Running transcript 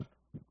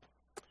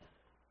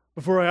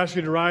Before I ask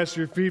you to rise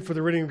to your feet for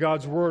the reading of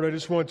God's Word, I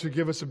just want to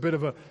give us a bit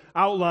of an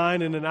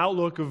outline and an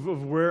outlook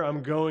of where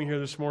I'm going here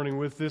this morning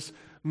with this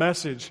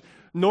message.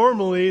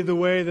 Normally, the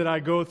way that I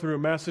go through a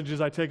message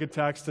is I take a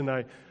text and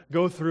I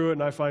go through it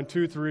and I find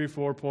 2, 3,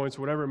 4 points,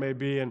 whatever it may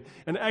be, and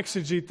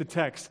exegete the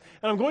text.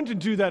 And I'm going to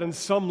do that in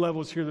some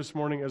levels here this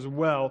morning as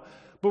well.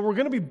 But we're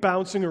going to be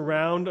bouncing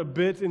around a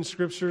bit in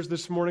Scriptures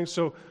this morning.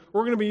 So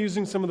we're going to be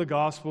using some of the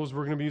Gospels.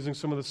 We're going to be using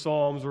some of the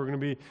Psalms. We're going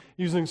to be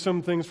using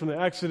some things from the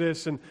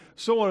Exodus and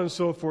so on and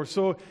so forth.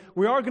 So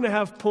we are going to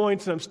have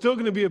points, and I'm still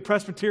going to be a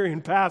Presbyterian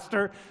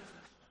pastor,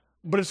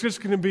 but it's just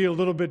going to be a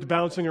little bit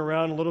bouncing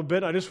around a little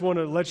bit. I just want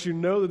to let you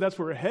know that that's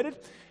where we're headed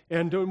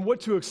and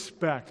what to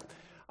expect.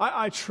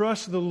 I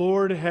trust the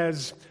Lord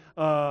has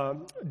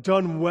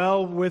done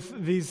well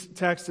with these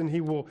texts, and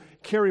He will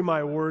carry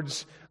my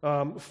words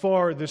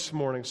far this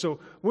morning. So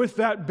with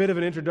that bit of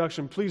an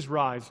introduction, please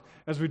rise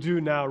as we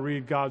do now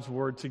read God's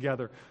Word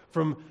together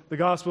from the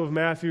Gospel of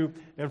Matthew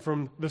and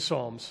from the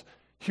Psalms.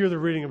 Hear the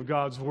reading of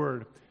God's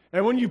Word.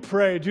 And when you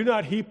pray, do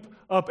not heap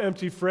up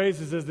empty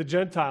phrases as the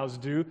Gentiles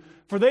do,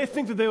 for they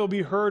think that they will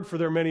be heard for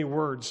their many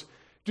words.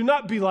 Do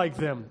not be like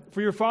them,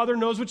 for your Father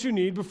knows what you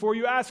need before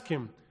you ask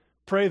Him.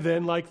 Pray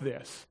then like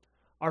this: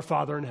 Our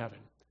Father in heaven,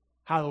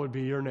 hallowed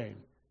be your name.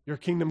 Your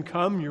kingdom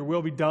come, your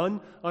will be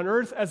done, on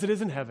earth as it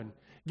is in heaven.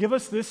 Give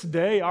us this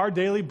day our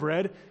daily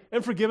bread,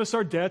 and forgive us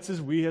our debts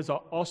as we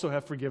also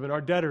have forgiven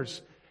our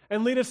debtors.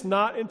 And lead us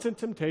not into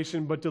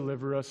temptation, but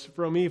deliver us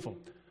from evil.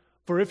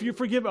 For if you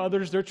forgive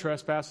others their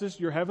trespasses,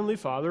 your heavenly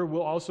Father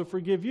will also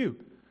forgive you.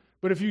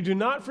 But if you do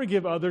not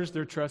forgive others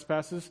their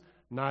trespasses,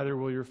 neither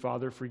will your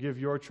Father forgive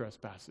your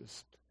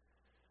trespasses.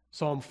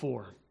 Psalm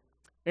 4.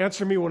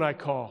 Answer me when I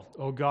call,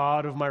 O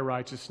God of my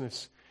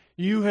righteousness.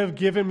 You have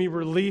given me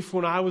relief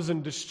when I was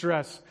in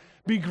distress.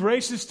 Be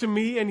gracious to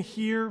me and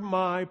hear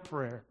my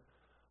prayer.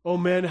 O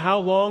men, how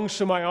long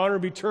shall my honor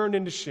be turned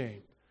into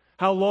shame?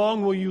 How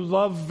long will you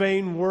love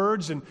vain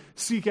words and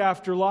seek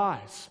after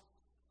lies?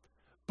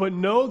 But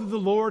know that the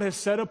Lord has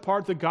set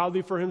apart the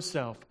godly for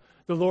Himself.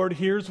 The Lord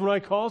hears when I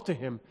call to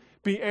Him.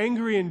 Be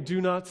angry and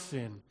do not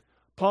sin.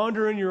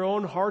 Ponder in your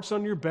own hearts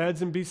on your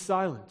beds and be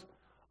silent.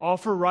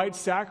 Offer right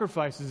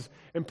sacrifices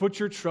and put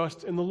your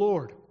trust in the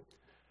Lord.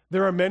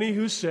 There are many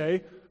who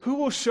say, who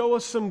will show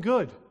us some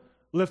good?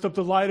 Lift up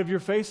the light of your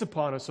face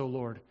upon us, O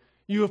Lord.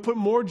 You have put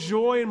more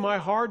joy in my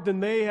heart than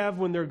they have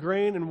when their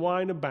grain and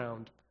wine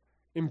abound.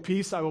 In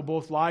peace I will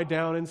both lie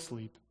down and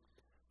sleep.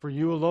 For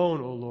you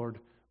alone, O Lord,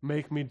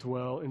 make me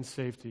dwell in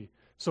safety.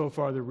 So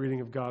far, the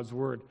reading of God's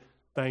Word.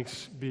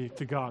 Thanks be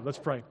to God. Let's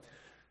pray.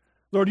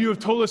 Lord, you have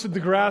told us that the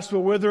grass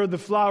will wither, the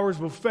flowers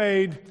will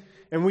fade,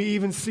 and we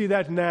even see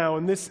that now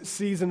in this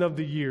season of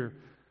the year.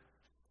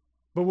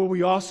 But what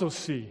we also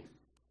see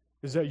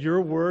is that your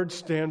word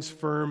stands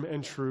firm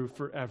and true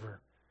forever.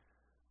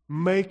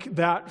 Make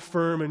that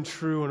firm and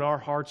true in our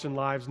hearts and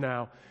lives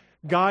now.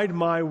 Guide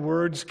my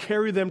words,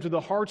 carry them to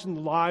the hearts and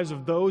the lives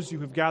of those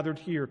you have gathered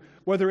here,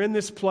 whether in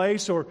this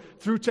place or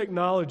through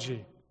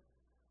technology.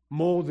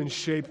 Mold and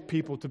shape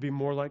people to be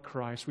more like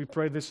Christ. We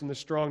pray this in the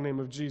strong name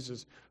of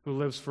Jesus, who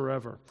lives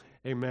forever.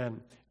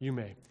 Amen. You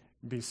may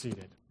be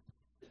seated.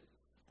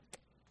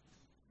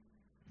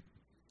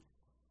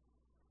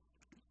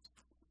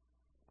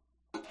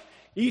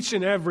 Each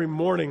and every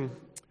morning,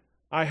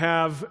 I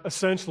have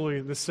essentially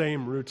the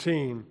same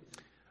routine.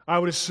 I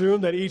would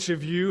assume that each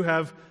of you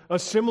have a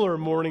similar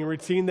morning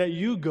routine that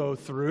you go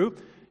through.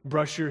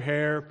 Brush your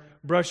hair,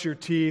 brush your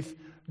teeth,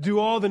 do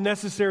all the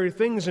necessary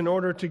things in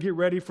order to get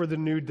ready for the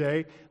new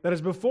day that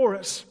is before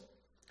us.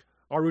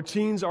 Our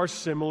routines are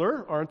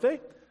similar, aren't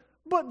they?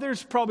 But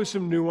there's probably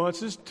some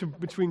nuances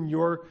between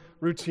your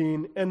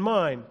routine and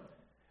mine.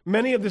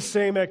 Many of the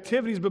same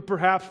activities, but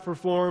perhaps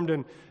performed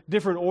in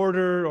different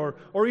order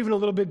or even a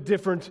little bit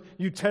different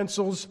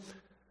utensils.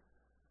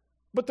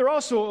 But they're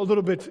also a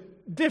little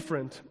bit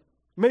different.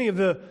 Many of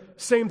the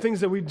same things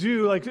that we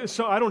do, like,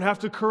 so I don't have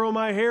to curl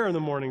my hair in the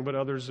morning, but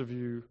others of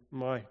you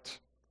might.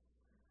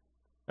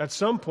 At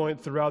some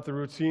point throughout the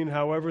routine,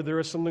 however, there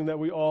is something that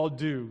we all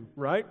do,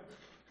 right?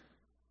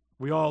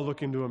 We all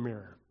look into a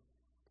mirror.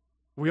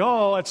 We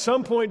all, at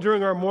some point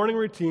during our morning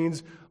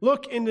routines,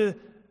 look into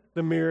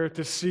the mirror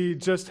to see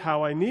just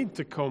how I need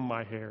to comb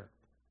my hair,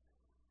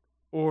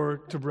 or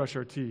to brush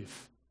our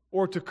teeth,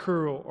 or to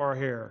curl our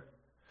hair.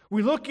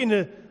 We look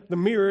into the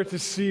mirror to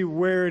see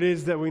where it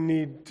is that we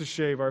need to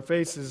shave our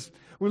faces.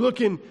 We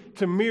look in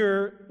the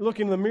mirror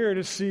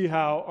to see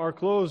how our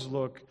clothes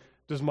look.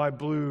 Does my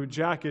blue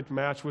jacket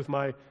match with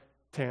my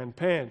tan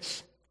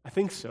pants? I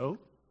think so.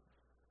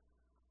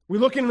 We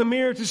look in the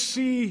mirror to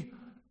see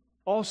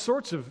all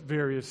sorts of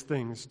various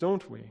things,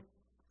 don't we?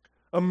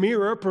 A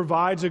mirror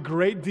provides a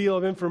great deal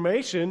of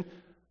information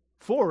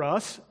for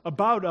us,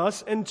 about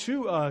us, and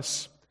to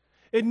us.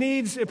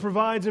 It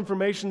provides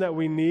information that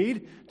we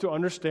need to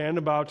understand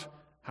about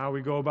how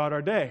we go about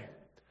our day.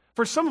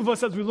 For some of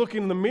us, as we look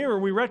in the mirror,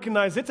 we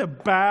recognize it's a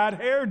bad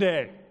hair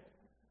day.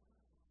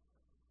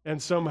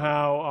 And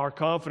somehow our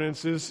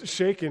confidence is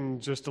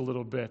shaken just a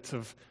little bit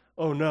of,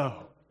 oh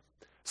no.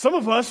 Some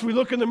of us, we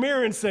look in the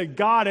mirror and say,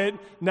 got it.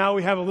 Now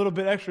we have a little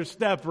bit extra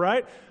step,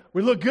 right?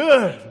 We look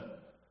good.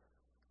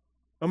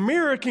 A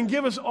mirror can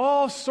give us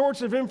all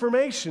sorts of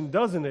information,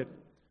 doesn't it?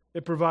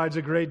 It provides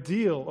a great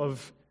deal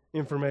of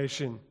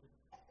information.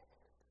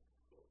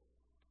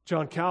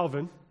 John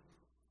Calvin,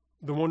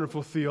 the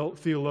wonderful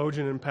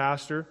theologian and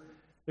pastor,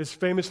 is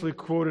famously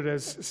quoted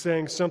as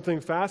saying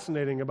something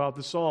fascinating about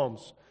the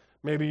Psalms.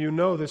 Maybe you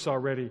know this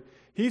already.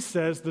 He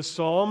says the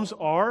Psalms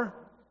are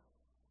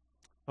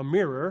a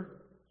mirror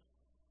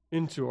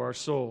into our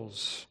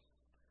souls.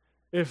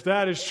 If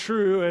that is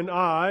true, and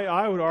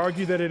I would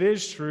argue that it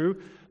is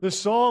true, the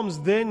Psalms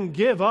then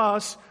give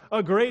us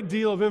a great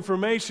deal of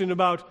information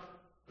about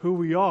who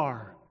we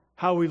are,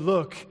 how we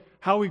look,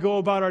 how we go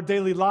about our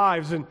daily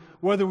lives, and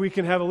whether we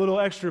can have a little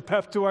extra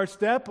pep to our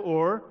step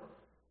or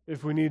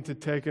if we need to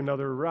take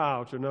another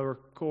route, another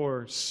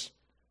course.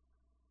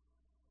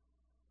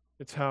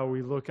 It's how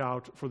we look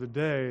out for the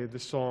day. The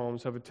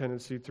Psalms have a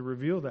tendency to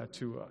reveal that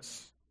to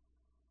us.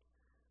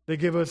 They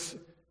give us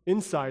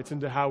insights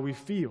into how we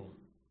feel.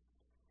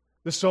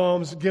 The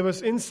Psalms give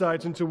us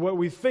insights into what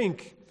we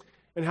think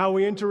and how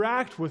we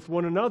interact with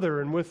one another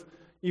and with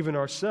even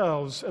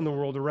ourselves and the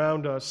world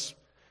around us.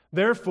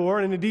 Therefore,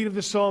 and indeed if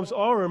the Psalms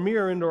are a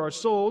mirror into our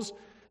souls,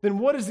 then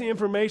what is the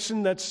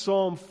information that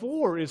Psalm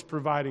 4 is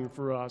providing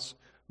for us,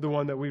 the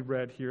one that we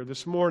read here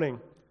this morning?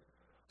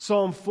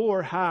 Psalm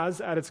 4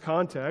 has, at its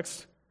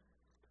context,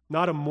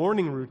 not a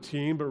morning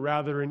routine, but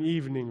rather an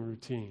evening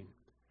routine.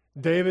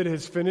 David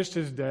has finished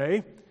his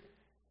day,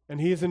 and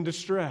he is in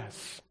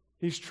distress.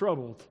 He's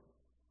troubled.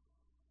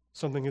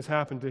 Something has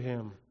happened to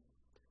him.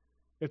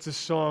 It's a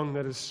song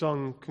that is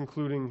sung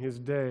concluding his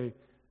day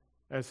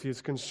as he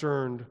is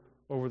concerned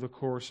over the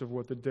course of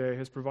what the day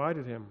has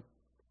provided him.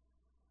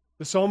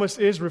 The psalmist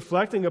is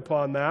reflecting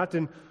upon that,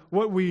 and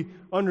what we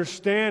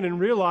understand and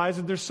realize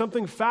that there's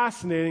something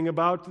fascinating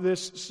about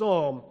this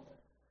psalm,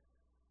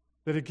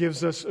 that it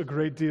gives us a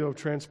great deal of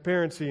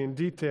transparency and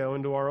detail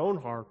into our own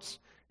hearts,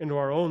 into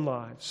our own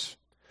lives.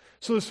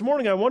 So this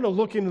morning I want to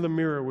look into the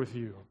mirror with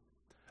you.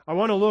 I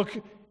want to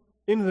look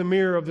into the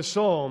mirror of the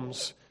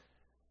Psalms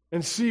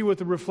and see what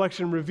the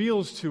reflection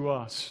reveals to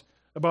us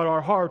about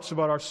our hearts,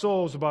 about our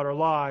souls, about our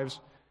lives,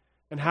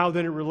 and how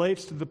then it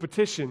relates to the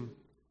petition,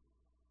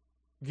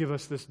 give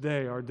us this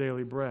day our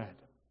daily bread.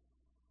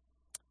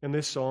 In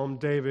this psalm,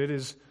 David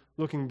is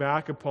looking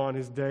back upon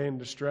his day in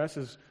distress,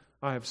 as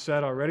I have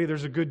said already.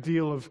 There's a good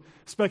deal of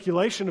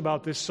speculation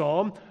about this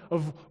psalm,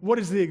 of what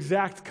is the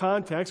exact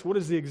context, what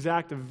is the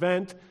exact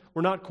event.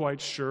 We're not quite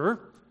sure,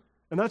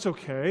 and that's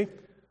okay.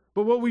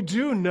 But what we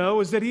do know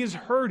is that he is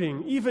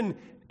hurting, even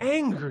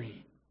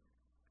angry,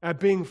 at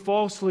being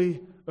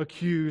falsely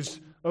accused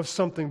of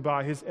something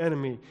by his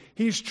enemy.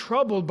 He's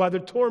troubled by the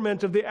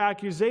torment of the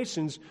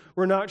accusations.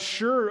 We're not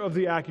sure of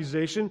the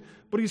accusation,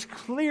 but he's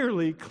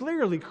clearly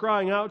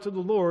crying out to the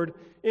Lord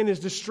in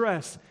his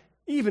distress,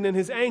 even in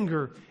his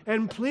anger,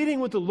 and pleading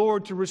with the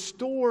Lord to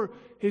restore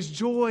his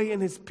joy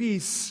and his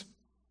peace.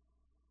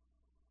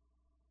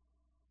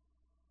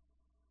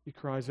 He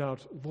cries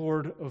out,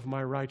 "Lord of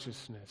my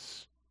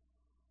righteousness."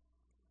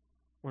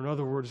 Or in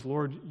other words,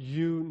 Lord,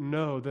 you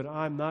know that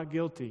I'm not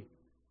guilty,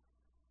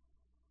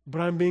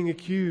 but I'm being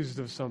accused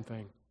of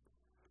something.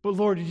 But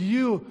Lord,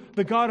 you,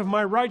 the God of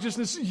my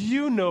righteousness,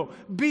 you know.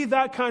 Be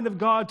that kind of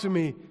God to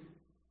me.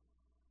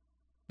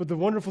 But the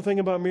wonderful thing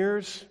about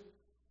mirrors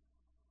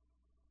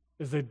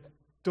is they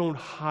don't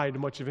hide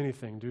much of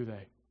anything, do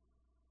they?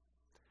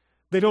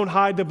 They don't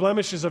hide the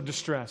blemishes of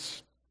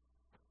distress.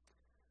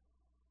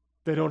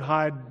 They don't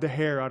hide the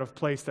hair out of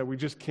place that we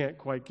just can't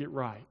quite get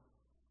right.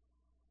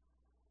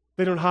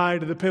 They don't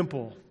hide the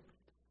pimple.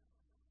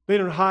 They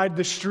don't hide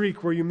the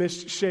streak where you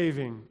missed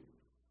shaving.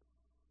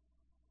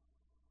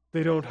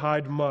 They don't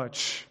hide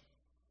much.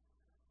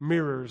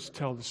 Mirrors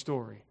tell the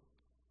story.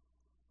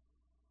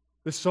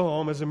 The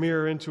psalm, as a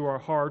mirror into our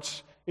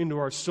hearts, into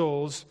our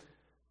souls,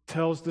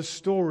 tells the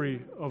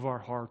story of our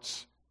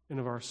hearts and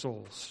of our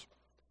souls.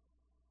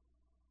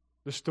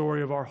 The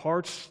story of our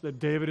hearts that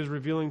David is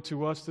revealing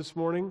to us this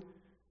morning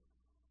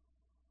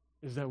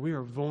is that we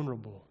are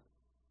vulnerable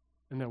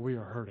and that we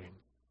are hurting.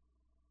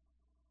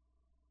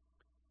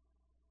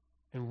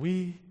 And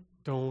we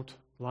don't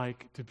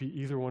like to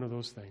be either one of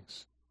those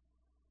things.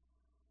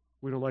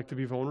 We don't like to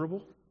be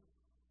vulnerable.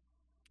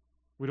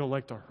 We don't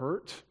like to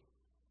hurt.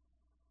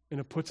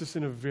 And it puts us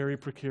in a very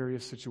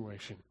precarious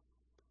situation.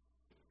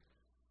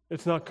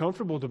 It's not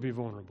comfortable to be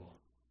vulnerable.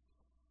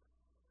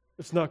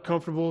 It's not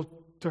comfortable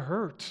to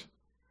hurt.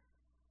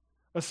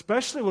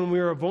 Especially when we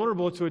are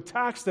vulnerable to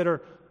attacks that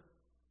are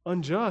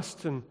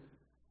unjust and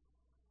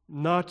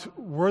not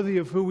worthy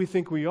of who we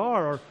think we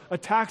are, or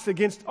attacks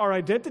against our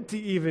identity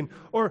even,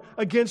 or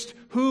against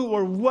who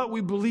or what we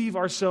believe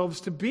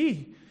ourselves to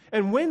be.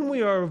 And when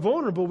we are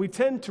vulnerable, we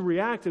tend to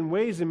react in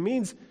ways and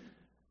means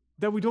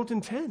that we don't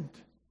intend.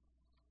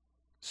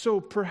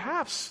 So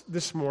perhaps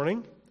this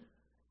morning,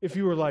 if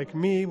you are like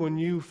me, when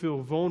you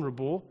feel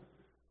vulnerable,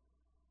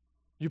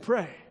 you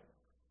pray.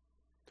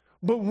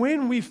 But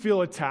when we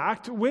feel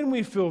attacked, when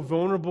we feel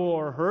vulnerable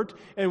or hurt,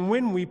 and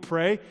when we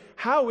pray,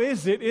 how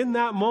is it in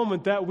that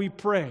moment that we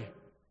pray?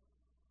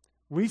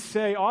 We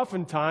say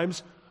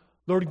oftentimes,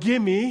 Lord,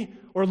 give me,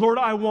 or Lord,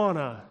 I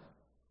wanna.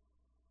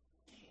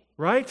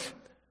 Right?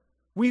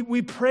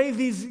 We pray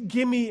these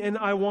gimme and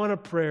I wanna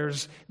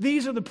prayers.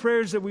 These are the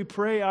prayers that we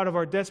pray out of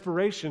our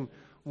desperation.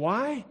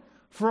 Why?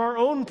 For our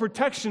own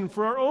protection,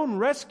 for our own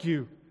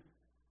rescue.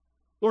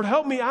 Lord,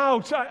 help me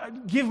out.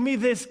 Give me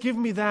this, give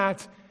me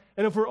that.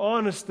 And if we're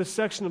honest, the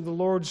section of the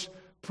Lord's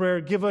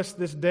Prayer, give us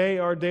this day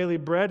our daily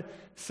bread,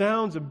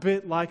 sounds a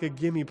bit like a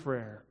gimme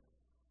prayer.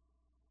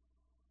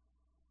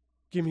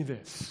 Give me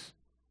this.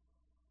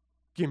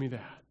 Give me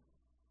that.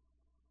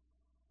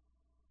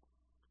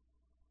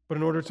 But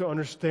in order to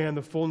understand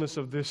the fullness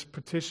of this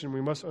petition,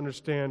 we must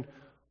understand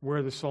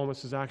where the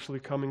psalmist is actually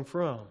coming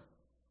from.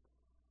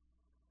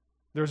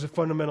 There's a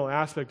fundamental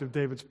aspect of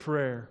David's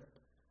prayer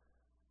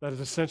that is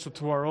essential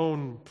to our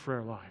own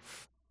prayer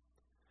life.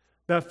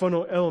 That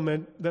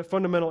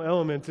fundamental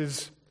element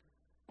is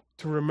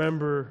to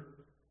remember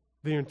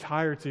the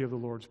entirety of the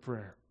Lord's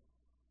Prayer.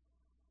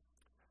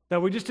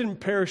 That we just didn't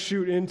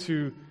parachute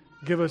into,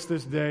 give us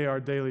this day our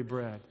daily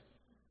bread.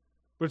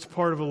 But it's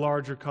part of a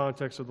larger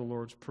context of the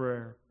Lord's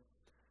Prayer.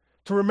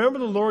 To remember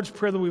the Lord's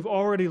Prayer that we've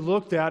already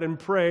looked at and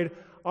prayed,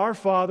 Our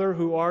Father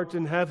who art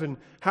in heaven,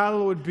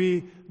 hallowed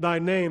be thy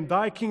name.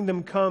 Thy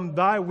kingdom come,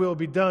 thy will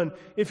be done.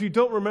 If you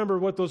don't remember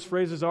what those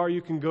phrases are,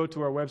 you can go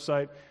to our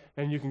website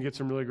and you can get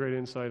some really great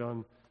insight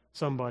on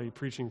somebody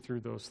preaching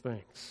through those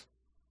things.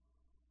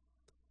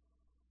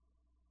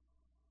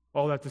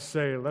 All that to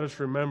say, let us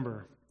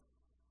remember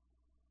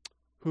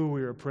who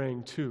we are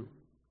praying to.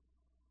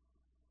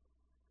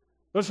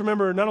 Let's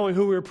remember not only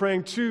who we are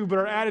praying to, but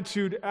our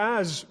attitude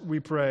as we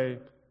pray.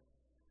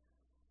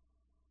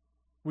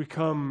 We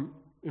come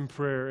in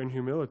prayer in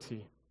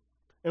humility,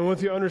 and with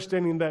the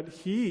understanding that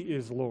He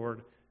is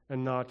Lord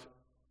and not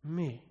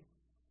me.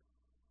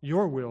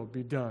 Your will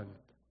be done,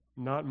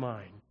 not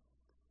mine.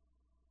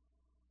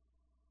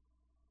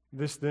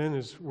 This then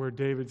is where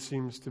David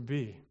seems to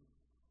be.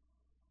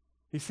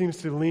 He seems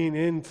to lean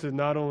into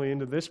not only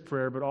into this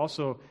prayer, but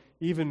also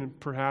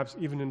perhaps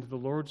even into the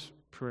Lord's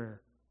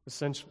Prayer,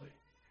 essentially.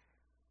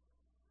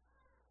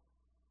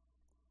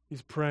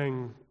 He's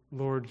praying,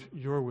 Lord,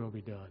 your will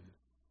be done.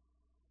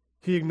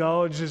 He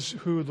acknowledges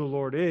who the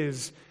Lord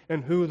is,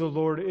 and who the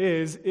Lord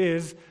is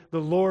the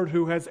Lord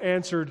who has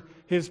answered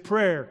his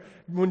prayer.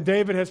 When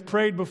David has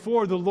prayed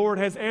before, the Lord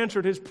has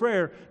answered his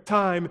prayer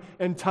time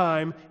and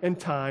time and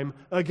time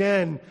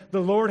again.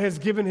 The Lord has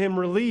given him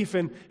relief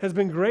and has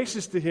been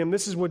gracious to him.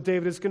 This is what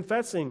David is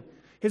confessing.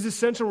 His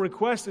essential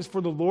request is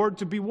for the Lord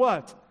to be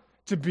what?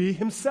 To be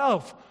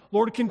himself.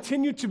 Lord,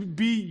 continue to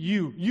be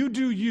you. You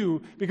do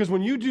you, because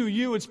when you do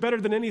you, it's better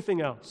than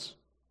anything else.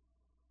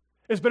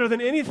 It's better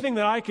than anything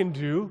that I can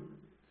do.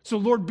 So,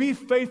 Lord, be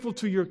faithful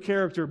to your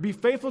character. Be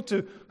faithful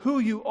to who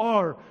you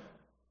are.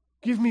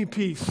 Give me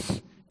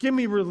peace. Give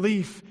me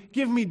relief.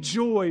 Give me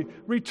joy.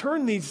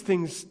 Return these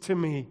things to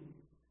me.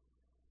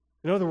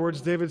 In other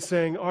words, David's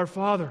saying, Our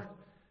Father,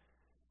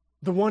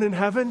 the one in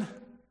heaven,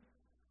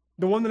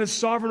 the one that is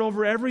sovereign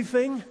over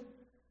everything,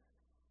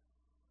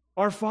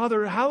 our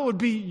Father, hallowed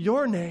be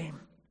your name,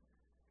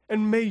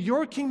 and may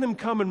your kingdom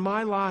come in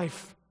my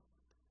life,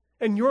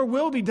 and your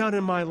will be done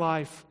in my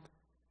life.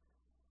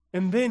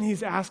 And then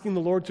he's asking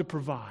the Lord to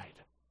provide.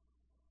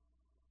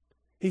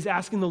 He's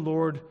asking the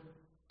Lord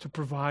to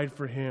provide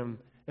for him.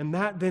 And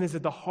that then is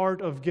at the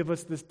heart of give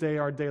us this day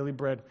our daily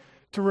bread.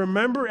 To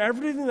remember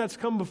everything that's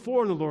come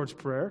before in the Lord's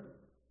Prayer.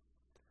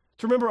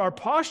 To remember our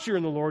posture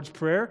in the Lord's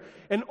Prayer.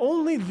 And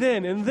only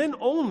then, and then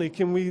only,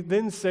 can we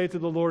then say to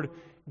the Lord,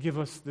 give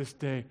us this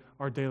day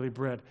our daily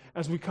bread.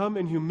 As we come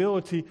in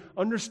humility,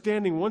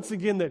 understanding once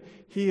again that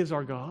He is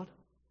our God.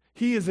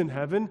 He is in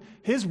heaven.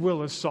 His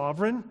will is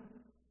sovereign.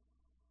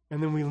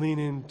 And then we lean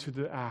into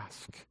the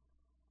ask,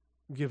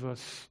 give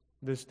us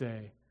this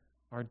day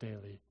our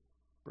daily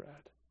bread.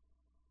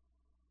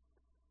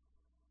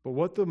 But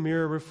what the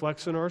mirror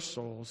reflects in our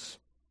souls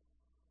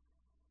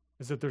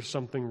is that there's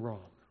something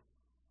wrong.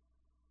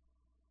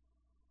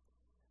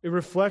 It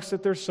reflects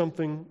that there's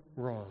something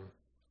wrong.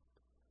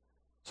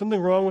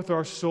 Something wrong with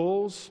our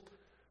souls,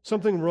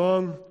 something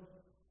wrong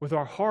with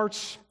our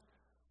hearts,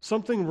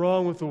 something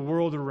wrong with the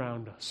world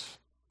around us.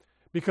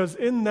 Because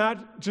in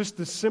that, just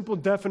the simple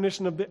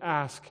definition of the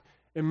ask,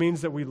 it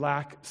means that we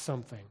lack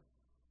something.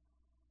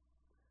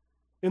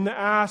 In the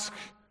ask,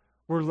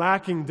 we're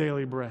lacking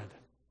daily bread,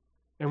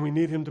 and we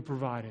need Him to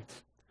provide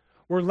it.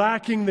 We're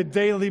lacking the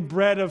daily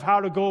bread of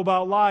how to go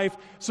about life,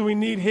 so we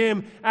need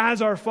Him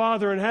as our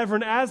Father in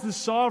heaven, as the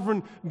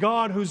sovereign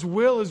God whose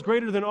will is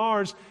greater than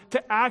ours,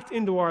 to act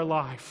into our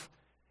life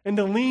and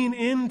to lean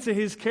into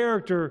His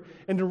character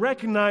and to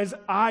recognize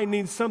I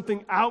need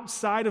something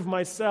outside of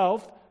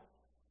myself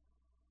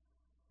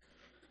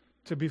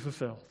to be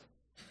fulfilled.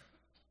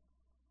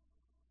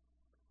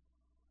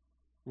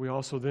 We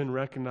also then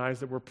recognize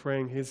that we're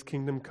praying His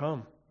kingdom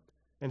come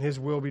and His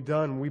will be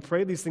done. We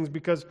pray these things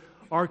because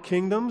our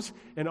kingdoms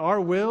and our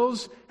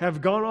wills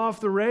have gone off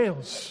the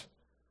rails.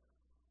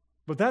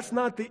 But that's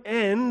not the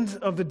end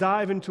of the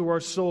dive into our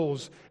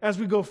souls. As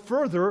we go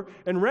further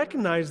and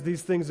recognize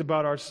these things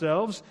about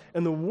ourselves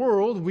and the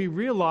world, we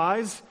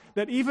realize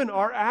that even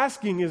our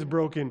asking is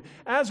broken.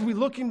 As we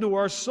look into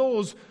our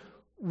souls,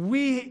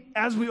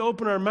 as we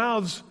open our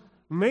mouths,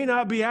 may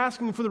not be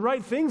asking for the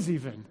right things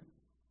even.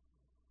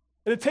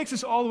 And it takes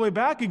us all the way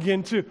back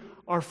again to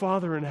our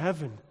Father in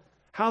heaven.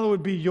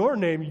 Hallowed be your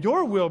name,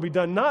 your will be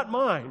done, not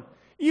mine.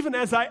 Even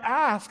as I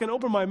ask and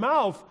open my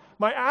mouth,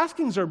 my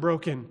askings are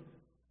broken.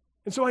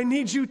 And so I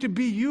need you to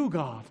be you,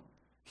 God,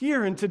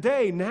 here and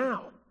today,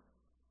 now.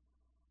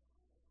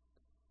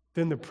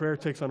 Then the prayer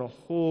takes on a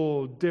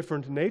whole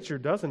different nature,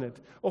 doesn't it?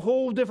 A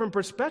whole different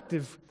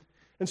perspective.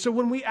 And so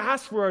when we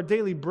ask for our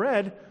daily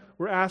bread,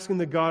 we're asking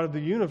the God of the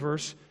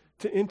universe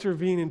to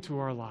intervene into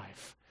our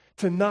life,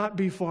 to not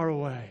be far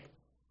away,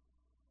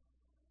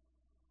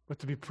 but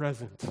to be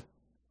present,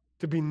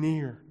 to be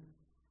near.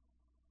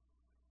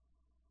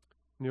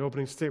 In the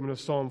opening statement of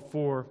Psalm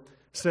 4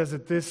 says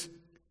that this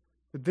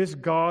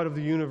God of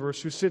the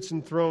universe, who sits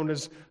enthroned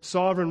as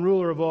sovereign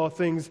ruler of all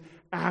things,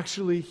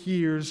 actually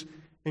hears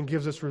and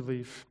gives us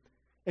relief.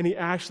 And He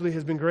actually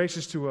has been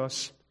gracious to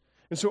us.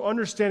 And so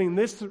understanding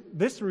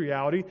this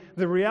reality,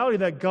 the reality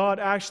that God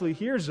actually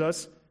hears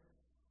us,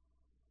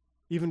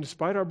 even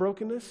despite our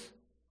brokenness,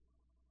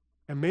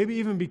 and maybe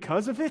even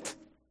because of it,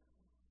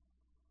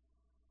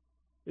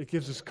 it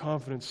gives us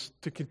confidence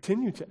to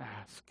continue to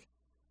ask.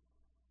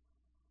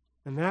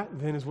 And that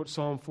then is what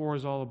Psalm 4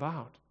 is all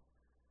about.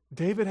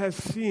 David has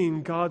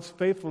seen God's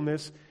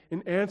faithfulness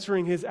in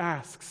answering his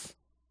asks.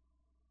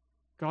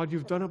 God,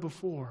 you've done it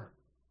before.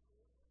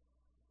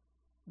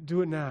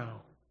 Do it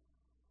now.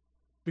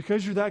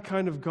 Because you're that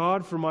kind of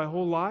God for my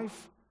whole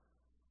life,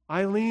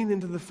 I lean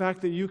into the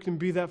fact that you can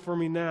be that for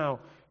me now.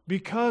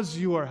 Because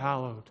you are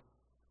hallowed.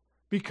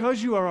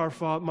 Because you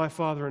are my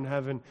Father in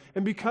heaven.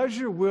 And because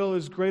your will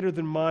is greater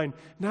than mine,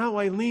 now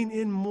I lean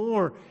in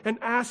more and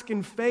ask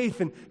in faith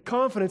and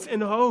confidence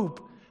and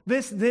hope.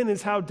 This then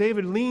is how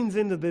David leans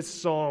into this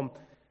psalm.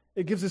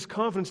 It gives us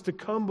confidence to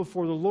come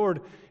before the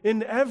Lord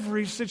in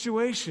every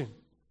situation.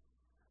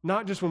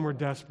 Not just when we're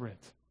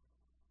desperate,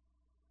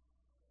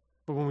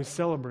 but when we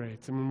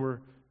celebrate and when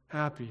we're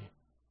happy.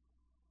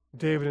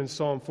 David in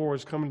Psalm 4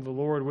 is coming to the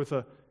Lord with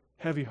a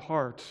heavy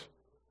heart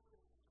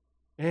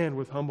and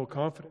with humble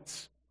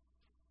confidence.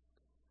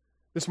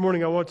 This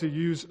morning I want to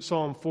use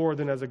Psalm 4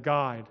 then as a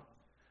guide.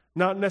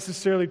 Not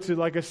necessarily to,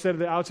 like I said at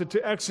the outset, to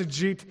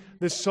exegete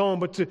this psalm,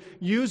 but to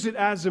use it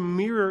as a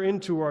mirror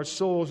into our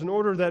souls in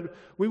order that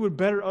we would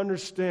better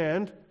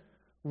understand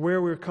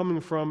where we're coming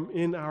from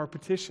in our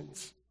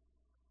petitions.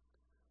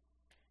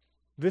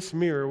 This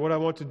mirror, what I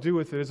want to do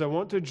with it is I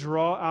want to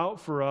draw out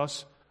for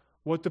us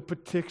what the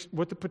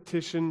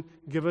petition,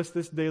 give us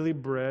this daily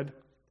bread,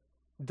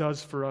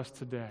 does for us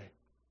today.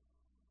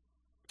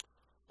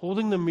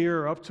 Holding the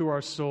mirror up to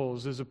our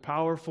souls is a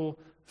powerful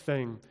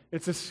thing.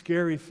 It's a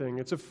scary thing.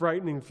 It's a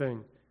frightening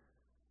thing.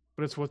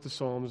 But it's what the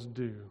Psalms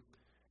do.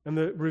 And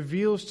it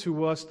reveals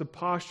to us the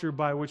posture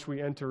by which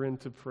we enter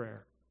into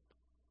prayer.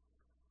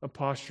 A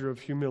posture of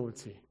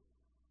humility.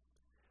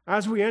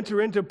 As we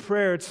enter into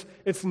prayer,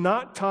 it's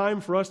not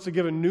time for us to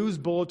give a news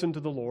bulletin to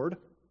the Lord.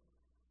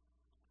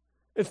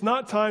 It's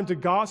not time to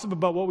gossip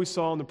about what we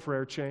saw on the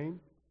prayer chain.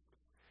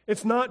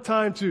 It's not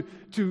time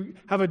to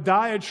have a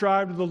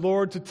diatribe to the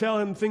Lord to tell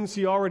Him things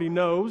He already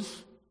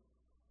knows.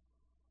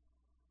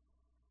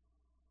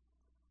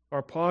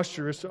 Our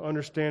posture is to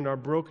understand our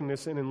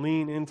brokenness and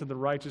lean into the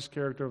righteous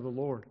character of the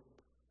Lord.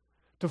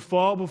 To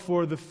fall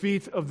before the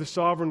feet of the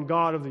sovereign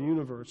God of the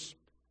universe.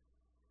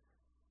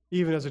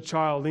 Even as a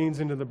child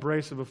leans into the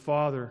embrace of a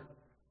father,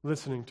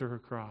 listening to her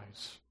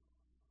cries.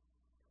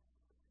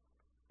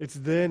 It's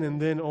then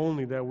and then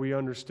only that we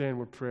understand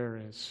what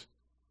prayer is.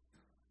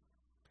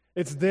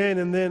 It's then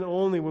and then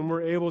only when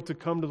we're able to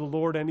come to the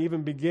Lord and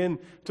even begin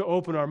to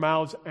open our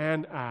mouths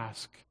and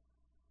ask.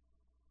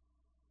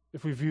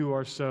 If we view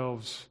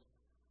ourselves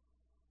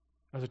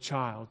as a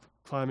child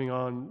climbing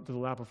on to the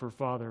lap of her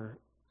father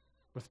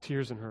with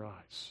tears in her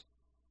eyes,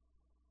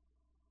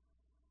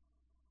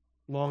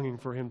 longing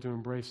for Him to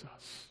embrace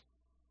us.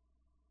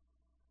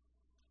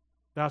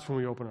 That's when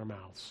we open our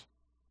mouths.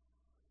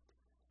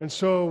 And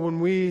so when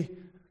we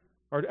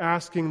are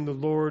asking the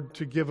Lord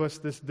to give us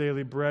this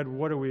daily bread,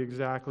 what are we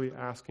exactly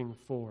asking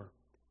for?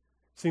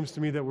 It seems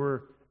to me that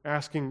we're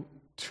asking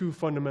two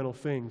fundamental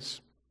things.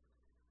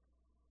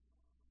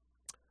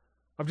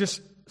 I've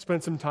just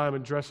spent some time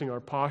addressing our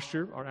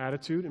posture, our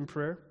attitude in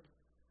prayer.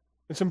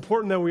 It's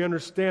important that we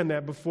understand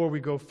that before we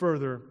go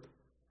further.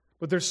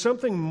 But there's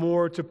something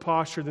more to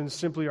posture than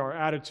simply our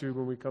attitude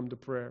when we come to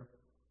prayer.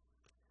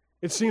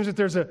 It seems that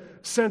there's a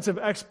sense of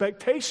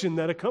expectation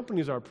that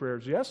accompanies our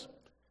prayers, yes?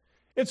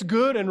 It's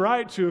good and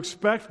right to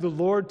expect the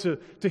Lord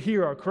to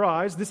hear our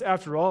cries. This,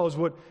 after all, is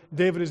what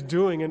David is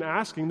doing and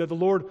asking, that the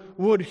Lord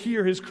would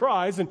hear his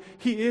cries, and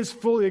he is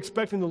fully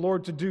expecting the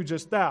Lord to do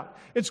just that.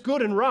 It's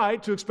good and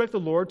right to expect the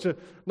Lord to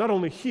not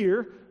only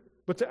hear,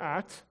 but to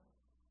act,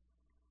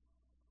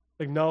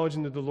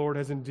 acknowledging that the Lord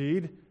has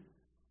indeed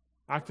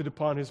acted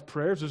upon his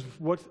prayers is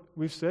what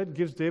we've said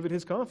gives David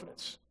his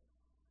confidence.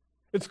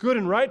 It's good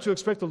and right to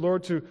expect the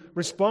Lord to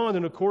respond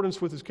in accordance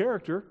with his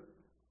character.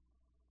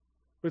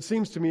 But it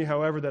seems to me,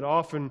 however, that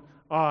often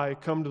I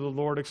come to the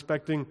Lord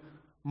expecting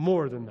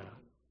more than that.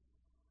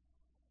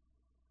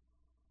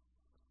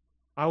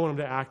 I want him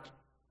to act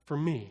for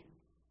me.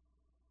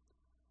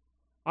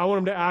 I want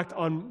him to act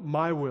on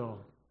my will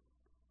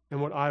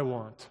and what I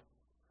want.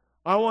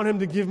 I want him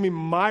to give me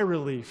my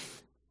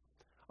relief.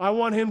 I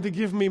want him to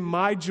give me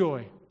my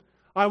joy.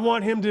 I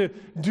want him to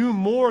do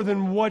more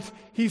than what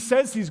he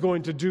says he's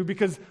going to do,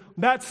 because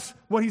that's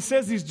what he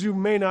says he's due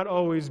may not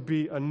always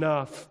be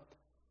enough.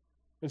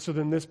 And so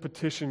then this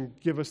petition,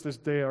 give us this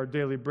day our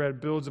daily bread,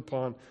 builds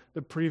upon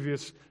the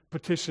previous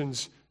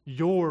petitions,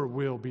 your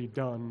will be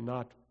done,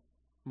 not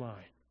mine.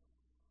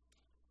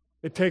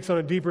 It takes on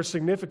a deeper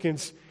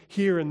significance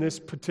here in this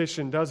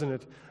petition, doesn't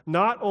it?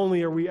 Not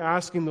only are we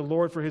asking the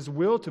Lord for his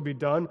will to be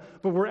done,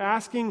 but we're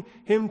asking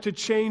him to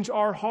change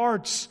our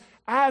hearts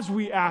as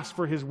we ask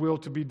for his will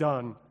to be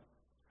done.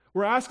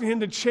 We're asking him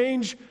to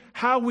change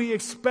how we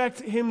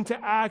expect him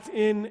to act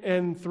in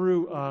and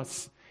through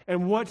us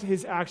and what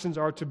his actions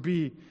are to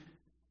be.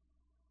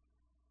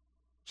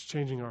 It's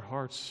changing our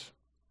hearts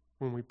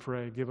when we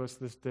pray, give us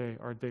this day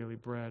our daily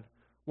bread.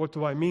 What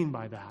do I mean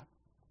by that?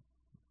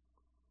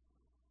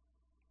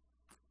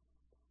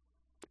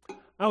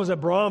 I was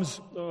at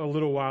Brahms a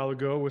little while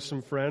ago with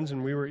some friends,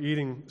 and we were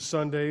eating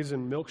sundaes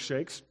and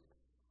milkshakes.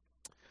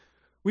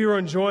 We were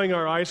enjoying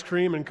our ice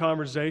cream and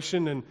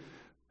conversation, and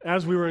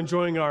as we were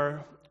enjoying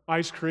our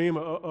ice cream,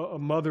 a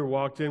mother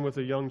walked in with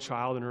a young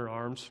child in her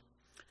arms.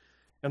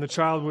 And the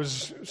child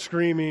was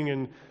screaming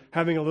and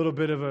having a little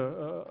bit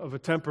of a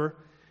temper,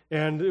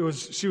 and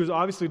she was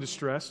obviously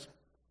distressed.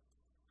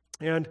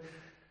 And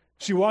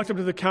she walked up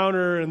to the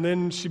counter, and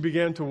then she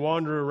began to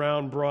wander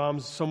around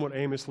Brahms somewhat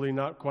aimlessly,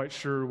 not quite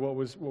sure what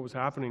was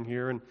happening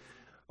here. And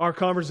our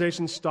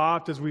conversation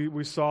stopped as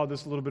we saw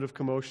this little bit of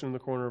commotion in the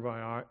corner of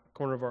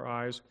our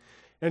eyes.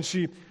 And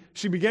she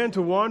began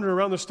to wander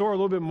around the store a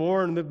little bit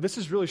more, and this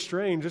is really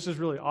strange. This is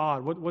really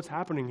odd. What's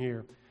happening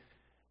here?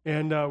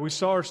 And we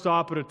saw her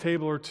stop at a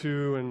table or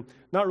two and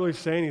not really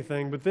say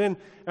anything. But then,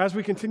 as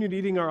we continued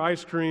eating our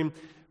ice cream,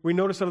 we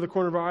noticed out of the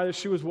corner of our eye that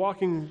she was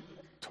walking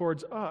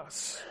towards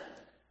us.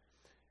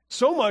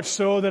 So much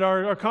so that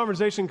our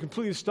conversation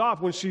completely stopped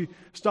when she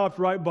stopped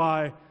right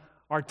by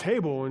our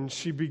table, and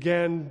she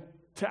began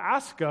to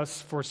ask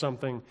us for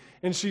something.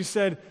 And she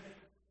said,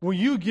 will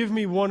you give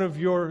me one of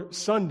your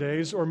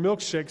sundaes or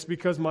milkshakes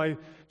because my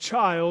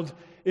child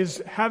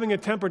is having a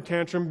temper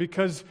tantrum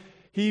because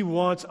he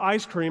wants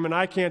ice cream and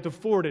I can't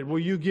afford it. Will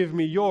you give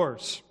me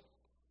yours?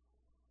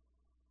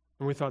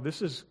 And we thought,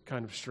 this is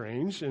kind of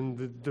strange,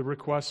 and the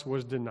request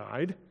was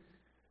denied.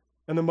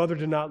 And the mother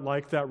did not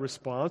like that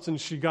response, and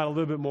she got a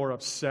little bit more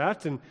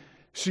upset, and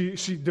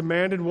she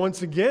demanded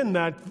once again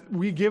that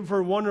we give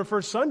her one of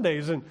her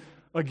sundaes. And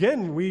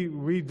again,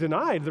 we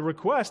denied the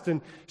request,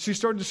 and she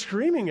started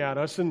screaming at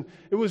us, and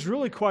it was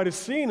really quite a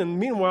scene. And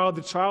meanwhile,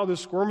 the child is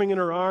squirming in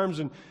her arms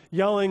and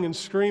yelling and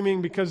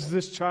screaming because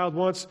this child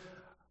wants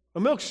a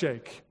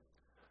milkshake.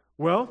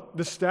 Well,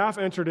 the staff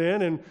entered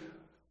in, and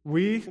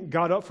we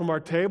got up from our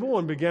table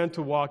and began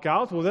to walk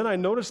out. Well, then I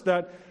noticed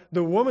that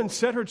the woman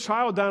set her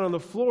child down on the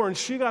floor, and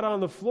she got on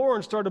the floor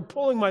and started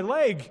pulling my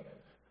leg,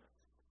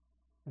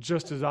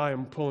 just as I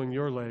am pulling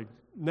your leg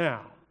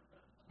now.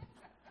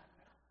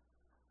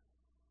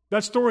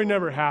 That story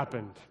never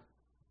happened.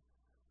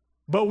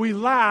 But we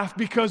laugh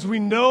because we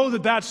know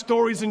that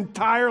story is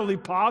entirely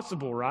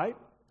possible, right?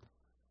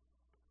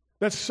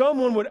 That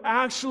someone would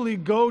actually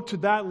go to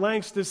that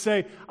length to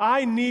say,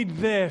 I need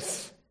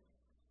this.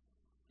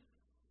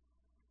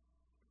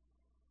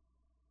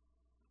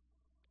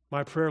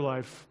 My prayer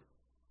life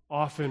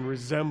often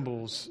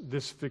resembles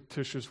this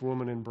fictitious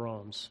woman in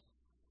Brahms.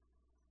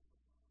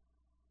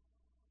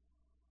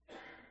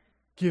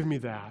 Give me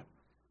that.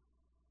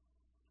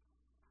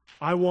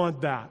 I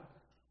want that.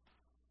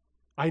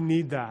 I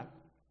need that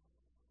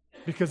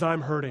because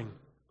I'm hurting.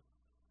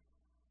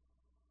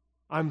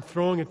 I'm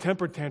throwing a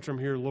temper tantrum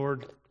here,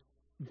 Lord.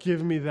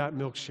 Give me that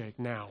milkshake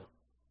now.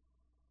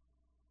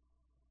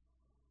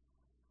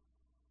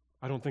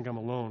 I don't think I'm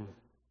alone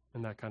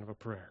in that kind of a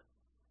prayer.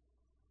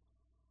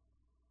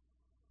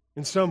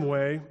 In some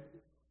way,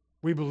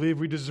 we believe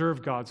we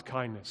deserve God's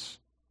kindness.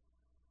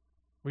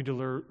 We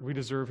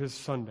deserve his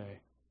sundae.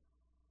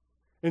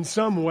 In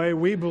some way,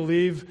 we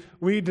believe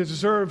we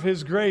deserve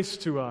his grace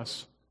to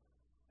us.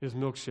 His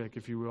milkshake,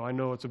 if you will. I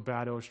know it's a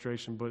bad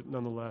illustration, but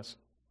nonetheless.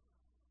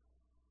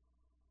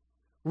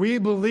 We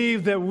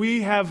believe that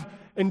we have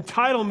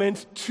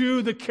entitlement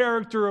to the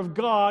character of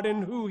God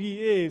and who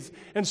he is.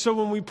 And so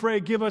when we pray,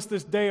 give us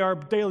this day our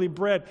daily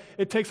bread,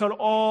 it takes on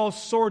all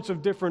sorts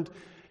of different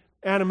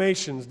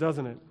animations,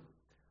 doesn't it?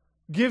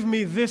 Give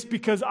me this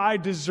because I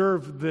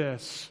deserve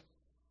this.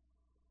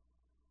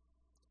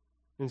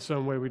 In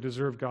some way, we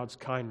deserve God's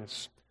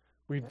kindness.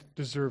 We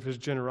deserve His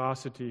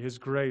generosity, His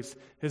grace,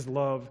 His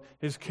love,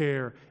 His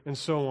care, and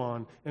so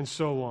on, and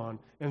so on,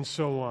 and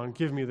so on.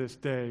 Give me this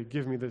day,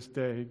 give me this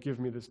day, give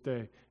me this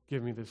day,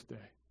 give me this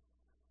day.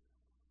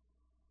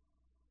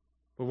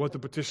 But what the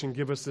petition,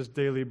 give us this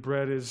daily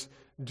bread, is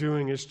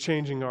doing is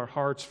changing our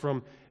hearts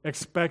from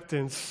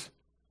expectance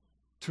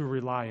to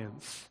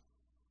reliance.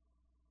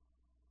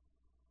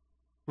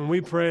 When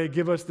we pray,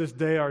 give us this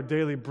day our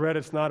daily bread,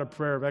 it's not a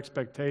prayer of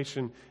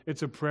expectation,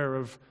 it's a prayer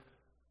of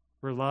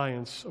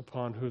reliance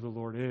upon who the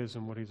Lord is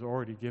and what He's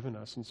already given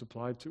us and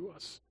supplied to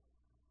us.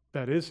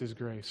 That is His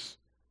grace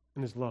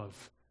and His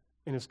love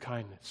and His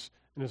kindness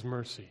and His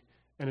mercy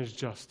and His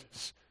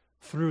justice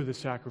through the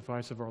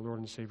sacrifice of our Lord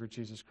and Savior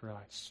Jesus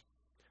Christ.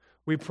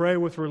 We pray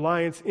with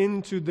reliance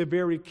into the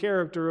very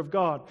character of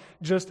God,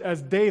 just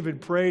as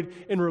David prayed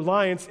in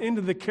reliance into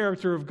the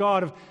character of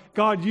God. Of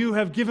God, you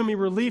have given me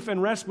relief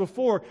and rest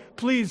before.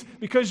 Please,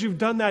 because you've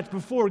done that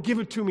before, give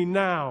it to me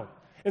now.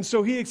 And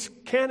so he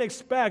can't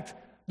expect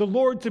the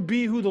Lord to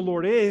be who the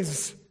Lord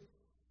is.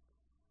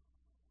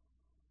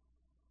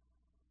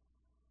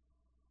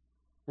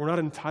 We're not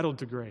entitled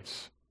to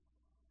grace.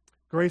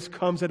 Grace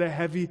comes at a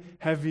heavy,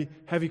 heavy,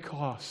 heavy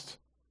cost.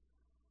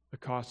 The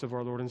cost of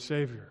our Lord and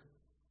Savior.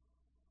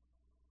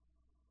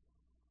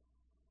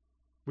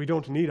 We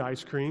don't need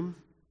ice cream,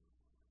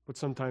 but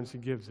sometimes He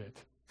gives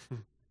it.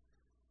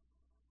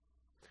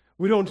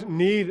 We don't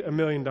need $1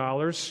 million,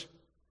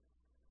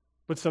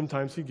 but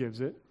sometimes He gives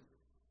it.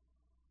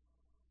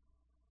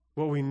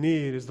 What we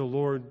need is the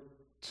Lord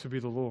to be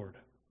the Lord.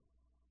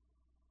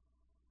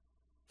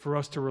 For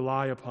us to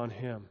rely upon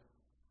Him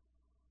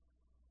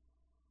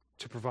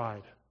to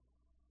provide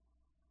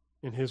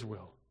in His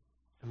will.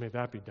 And may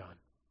that be done.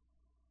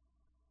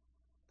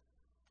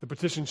 The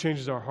petition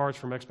changes our hearts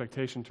from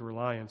expectation to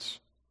reliance.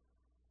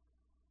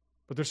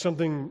 But there's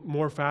something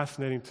more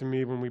fascinating to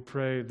me when we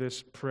pray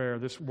this prayer,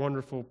 this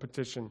wonderful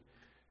petition,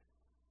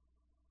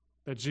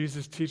 that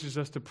Jesus teaches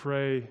us to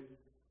pray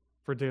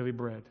for daily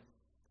bread.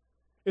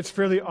 It's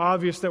fairly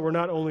obvious that we're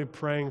not only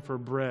praying for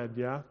bread,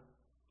 yeah?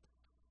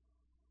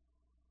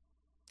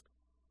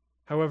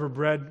 However,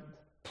 bread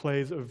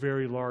plays a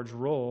very large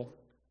role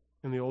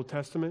in the Old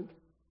Testament,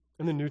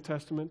 in the New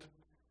Testament,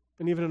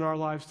 and even in our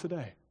lives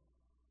today.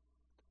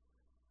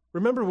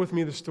 Remember with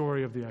me the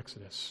story of the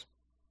Exodus.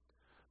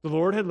 The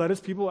Lord had led His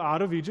people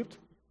out of Egypt.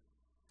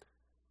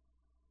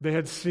 They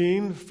had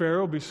seen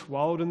Pharaoh be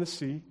swallowed in the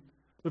sea.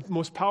 The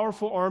most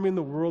powerful army in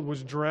the world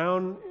was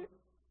drowned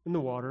in the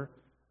water.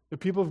 The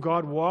people of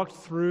God walked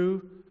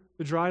through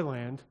the dry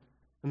land,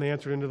 and they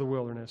entered into the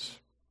wilderness.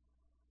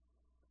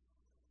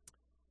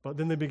 But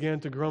then they began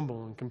to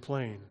grumble and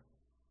complain.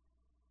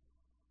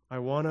 I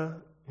wanna,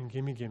 and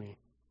gimme, gimme.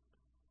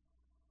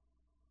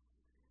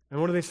 And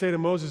what do they say to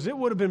Moses? It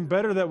would have been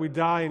better that we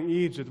die in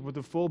Egypt with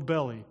a full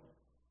belly,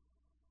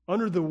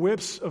 under the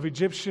whips of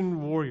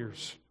Egyptian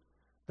warriors,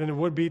 than it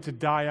would be to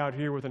die out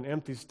here with an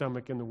empty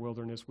stomach in the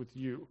wilderness with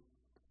you,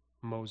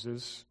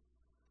 Moses.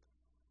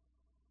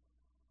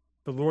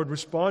 The Lord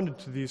responded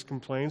to these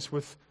complaints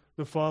with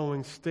the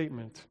following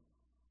statement.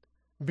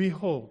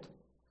 Behold,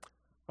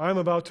 I am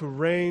about to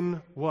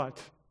rain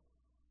what?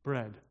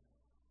 Bread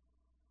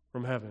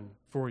from heaven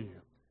for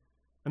you.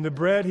 And the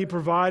bread He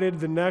provided,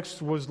 the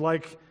next, was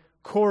like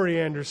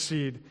coriander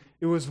seed.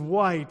 It was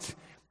white,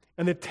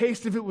 and the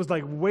taste of it was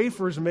like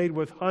wafers made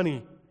with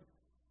honey.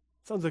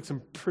 Sounds like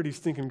some pretty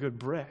stinking good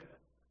bread.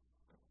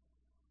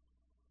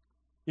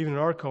 Even in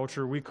our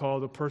culture, we call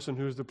the person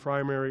who's the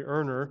primary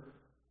earner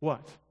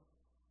what?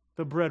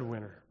 The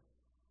breadwinner.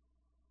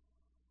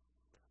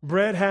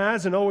 Bread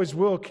has and always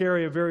will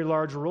carry a very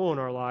large role in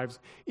our lives.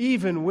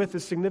 Even with the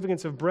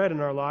significance of bread in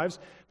our lives,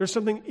 there's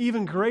something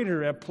even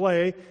greater at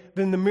play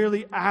than the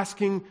merely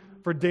asking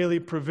for daily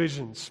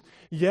provisions.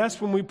 Yes,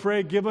 when we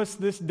pray, give us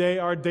this day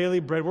our daily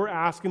bread, we're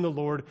asking the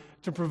Lord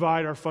to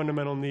provide our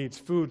fundamental needs,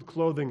 food,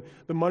 clothing,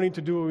 the money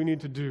to do what we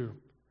need to do.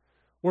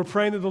 We're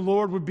praying that the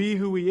Lord would be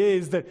who He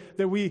is, that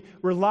we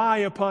rely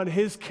upon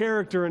His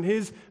character and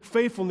His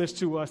faithfulness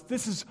to us.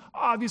 This is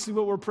obviously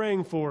what we're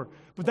praying for,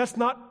 but that's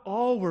not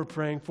all we're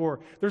praying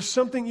for. There's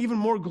something even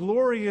more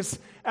glorious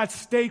at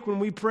stake when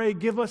we pray,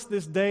 give us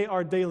this day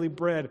our daily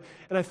bread.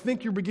 And I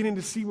think you're beginning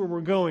to see where we're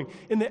going.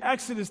 In the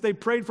Exodus, they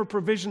prayed for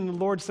provision, and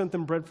the Lord sent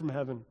them bread from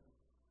heaven.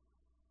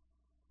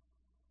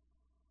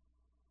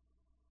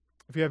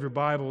 If you have your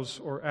Bibles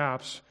or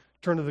apps,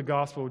 turn to the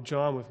Gospel of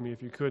John with me,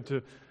 if you could,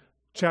 to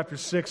chapter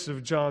 6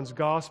 of John's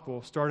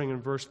Gospel, starting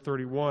in verse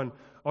 31.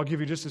 I'll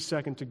give you just a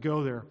second to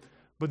go there.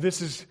 But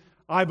this is,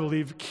 I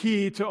believe,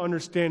 key to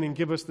understanding,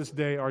 give us this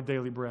day our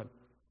daily bread.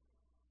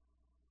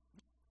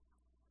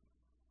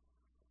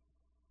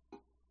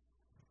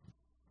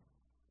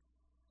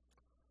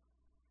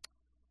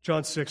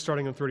 John 6,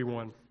 starting in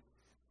 31.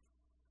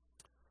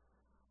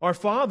 Our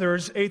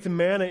fathers ate the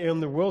manna in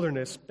the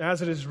wilderness.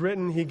 As it is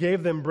written, He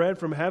gave them bread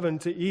from heaven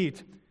to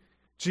eat.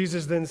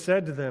 Jesus then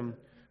said to them,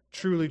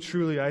 Truly,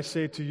 truly, I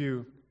say to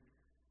you,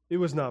 it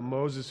was not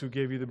Moses who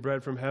gave you the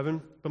bread from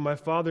heaven, but my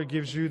Father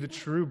gives you the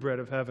true bread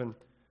of heaven.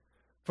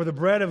 For the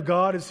bread of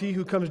God is he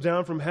who comes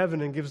down from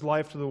heaven and gives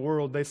life to the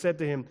world. They said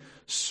to him,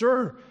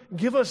 Sir,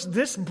 give us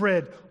this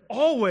bread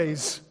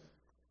always.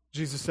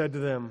 Jesus said to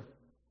them,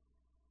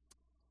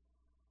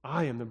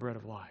 I am the bread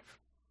of life.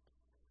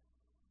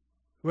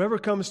 Whoever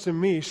comes to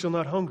me shall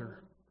not hunger,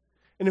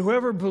 and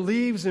whoever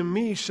believes in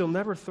me shall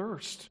never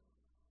thirst.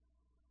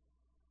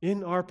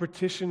 In our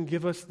petition,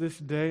 give us this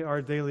day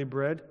our daily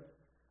bread,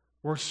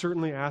 we're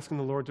certainly asking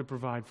the Lord to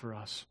provide for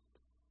us.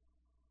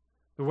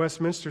 The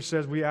Westminster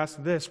says we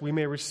ask this, we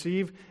may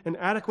receive an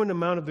adequate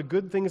amount of the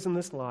good things in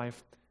this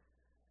life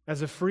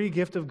as a free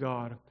gift of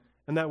God,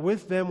 and that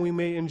with them we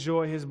may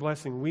enjoy his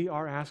blessing. We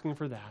are asking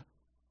for that,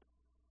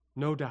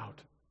 no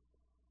doubt.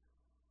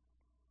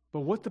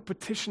 But what the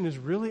petition is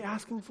really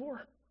asking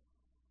for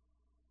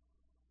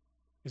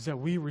is that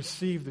we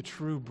receive the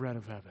true bread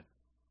of heaven.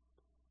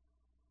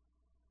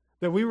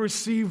 That we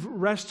receive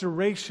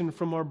restoration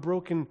from our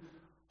broken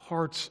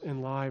hearts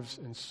and lives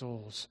and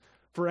souls.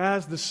 For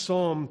as the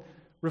psalm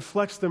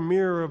reflects the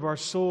mirror of our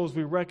souls,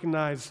 we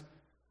recognize,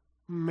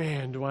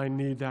 man, do I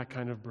need that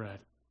kind of bread.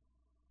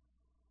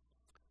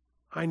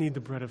 I need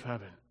the bread of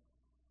heaven.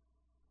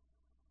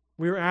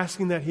 We are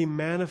asking that he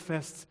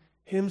manifests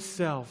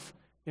himself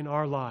in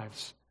our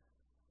lives.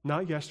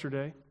 Not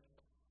yesterday,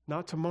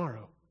 not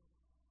tomorrow,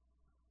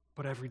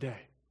 but every day.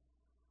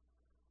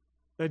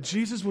 That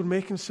Jesus would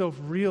make himself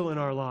real in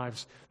our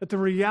lives. That the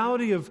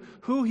reality of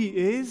who he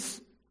is,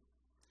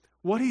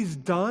 what he's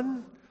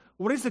done,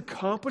 what he's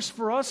accomplished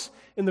for us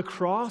in the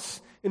cross,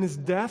 in his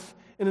death,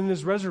 and in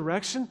his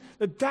resurrection,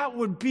 that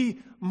would be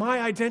my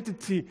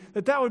identity,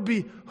 that would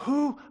be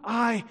who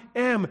I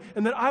am,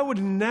 and that I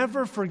would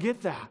never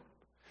forget that.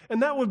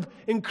 And that would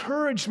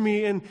encourage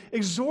me and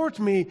exhort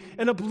me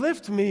and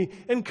uplift me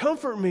and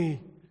comfort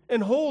me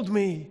and hold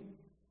me.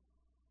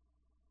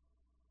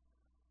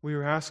 We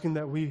are asking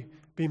that we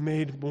be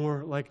made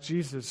more like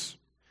Jesus,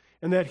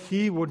 and that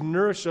he would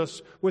nourish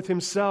us with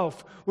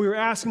himself. We are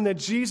asking that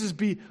Jesus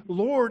be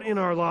Lord in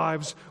our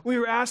lives. We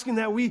are asking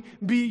that we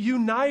be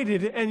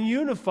united and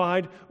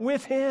unified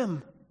with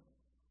him.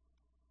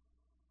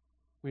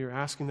 We are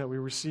asking that we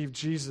receive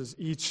Jesus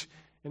each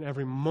and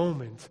every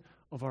moment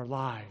of our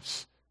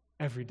lives,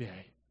 every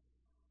day.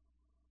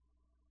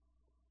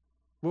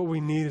 What we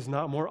need is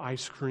not more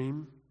ice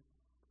cream.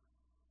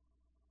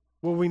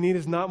 What we need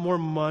is not more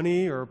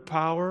money or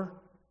power,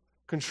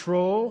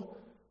 control.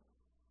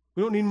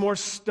 We don't need more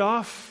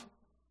stuff.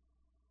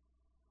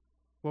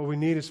 What we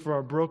need is for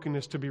our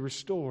brokenness to be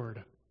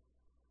restored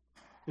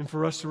and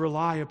for us to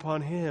rely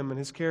upon him and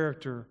his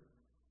character.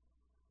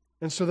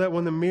 And so that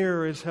when the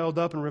mirror is held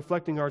up and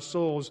reflecting our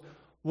souls,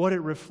 what it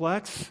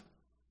reflects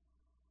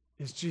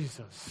is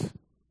Jesus.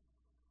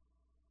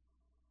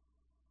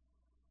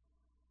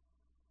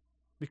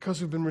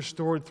 Because we've been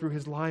restored through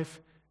his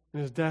life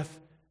and his death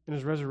and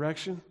his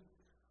resurrection,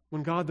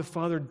 when God the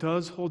Father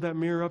does hold that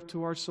mirror up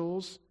to our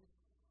souls,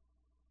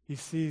 he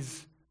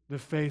sees the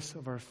face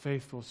of our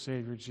faithful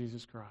Savior,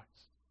 Jesus Christ.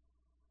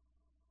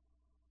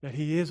 That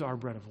he is our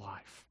bread of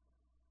life.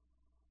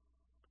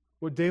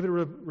 What David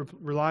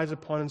relies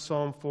upon in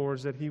Psalm 4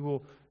 is that he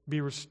will be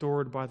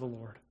restored by the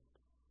Lord.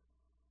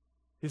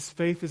 His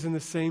faith is in the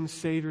same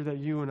Savior that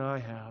you and I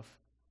have.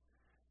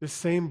 The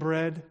same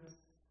bread,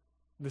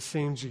 the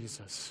same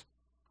Jesus.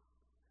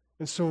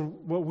 And so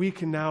what we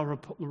can now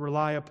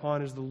rely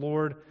upon is the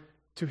Lord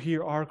to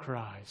hear our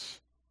cries,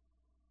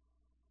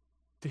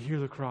 to hear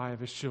the cry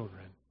of his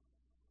children,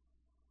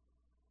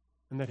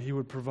 and that he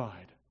would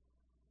provide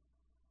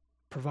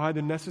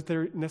the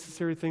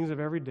necessary things of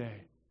every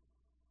day,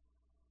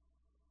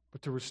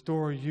 but to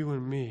restore you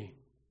and me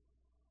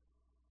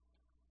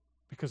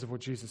because of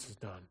what Jesus has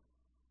done.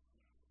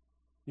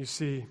 You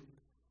see,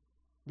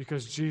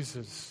 because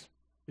Jesus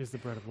is the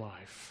bread of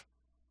life,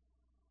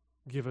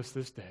 give us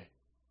this day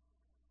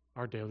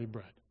our daily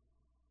bread.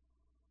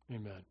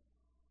 Amen.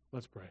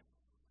 Let's pray.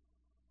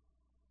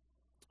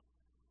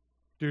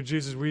 Dear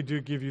Jesus, we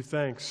do give you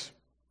thanks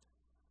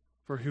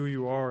for who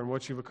you are and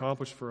what you've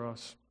accomplished for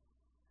us.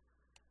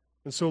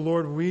 And so,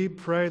 Lord, we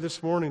pray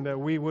this morning that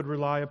we would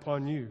rely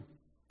upon you.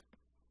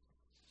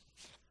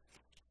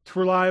 To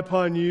rely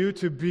upon you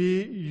to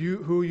be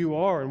you who you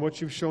are and what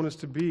you've shown us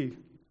to be,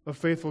 a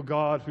faithful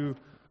God who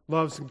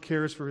loves and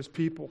cares for his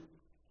people.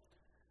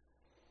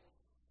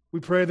 We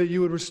pray that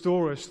you would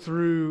restore us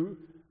through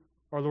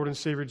our Lord and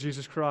Savior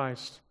Jesus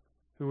Christ,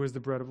 who is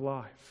the bread of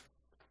life.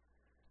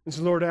 And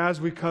so, Lord,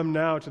 as we come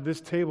now to this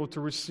table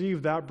to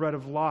receive that bread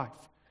of life,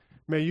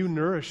 may you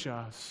nourish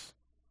us.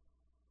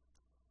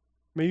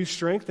 May you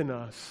strengthen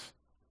us.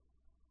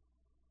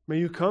 May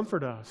you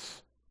comfort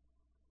us.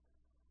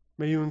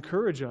 May you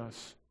encourage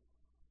us.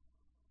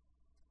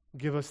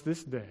 Give us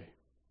this day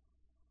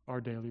our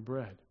daily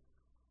bread.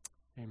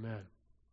 Amen.